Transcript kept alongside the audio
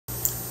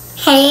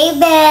Hey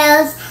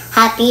Bells,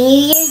 Happy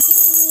New Year's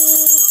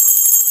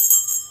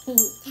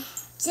Eve!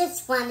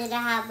 Just wanted to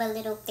have a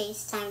little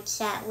FaceTime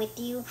chat with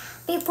you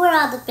before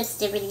all the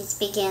festivities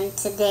begin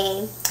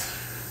today.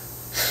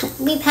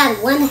 We've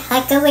had one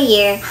heck of a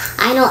year.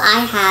 I know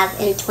I have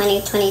in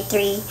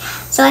 2023.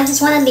 So I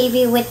just want to leave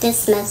you with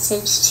this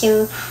message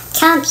to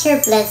count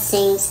your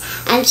blessings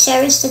and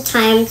cherish the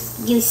time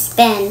you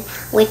spend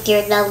with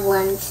your loved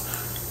ones.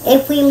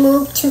 If we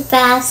move too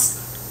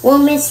fast, we'll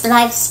miss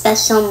life's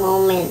special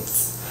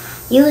moments.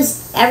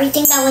 Use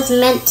everything that was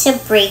meant to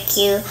break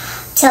you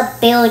to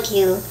build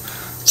you.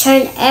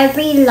 Turn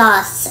every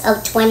loss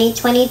of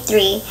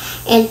 2023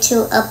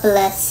 into a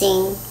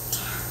blessing.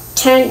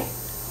 Turn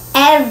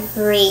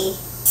every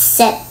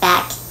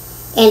setback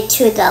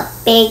into the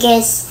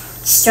biggest,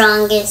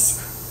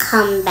 strongest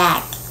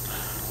comeback.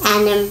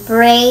 And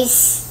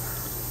embrace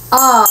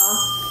all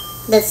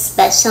the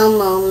special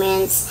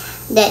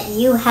moments that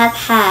you have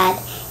had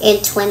in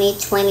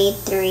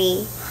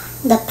 2023.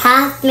 The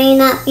path may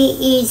not be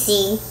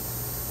easy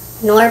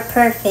nor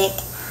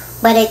perfect,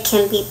 but it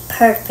can be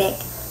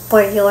perfect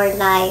for your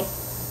life.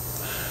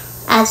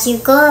 As you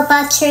go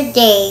about your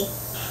day,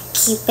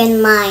 keep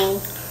in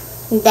mind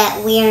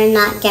that we are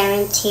not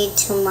guaranteed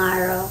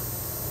tomorrow.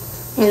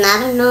 And I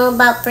don't know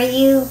about for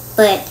you,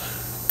 but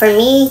for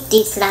me,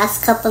 these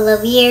last couple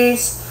of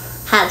years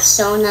have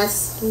shown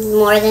us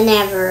more than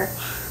ever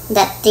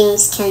that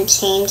things can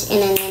change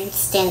in an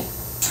instant.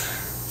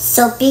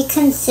 So be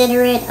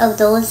considerate of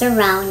those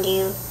around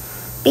you,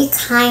 be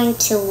kind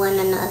to one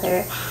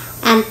another,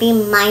 and be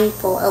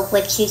mindful of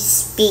what you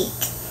speak.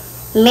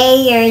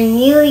 May your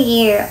new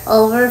year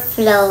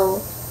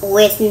overflow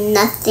with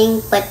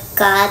nothing but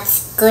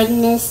God's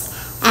goodness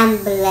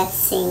and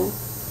blessing.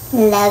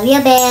 Love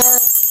you,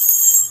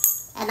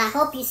 Bells. And I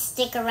hope you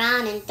stick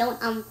around and don't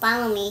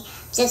unfollow me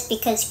just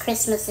because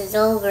Christmas is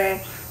over.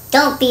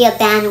 Don't be a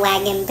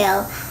bandwagon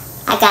Bell.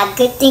 I got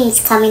good things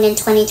coming in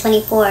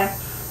 2024.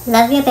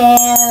 Love you,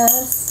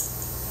 Bells.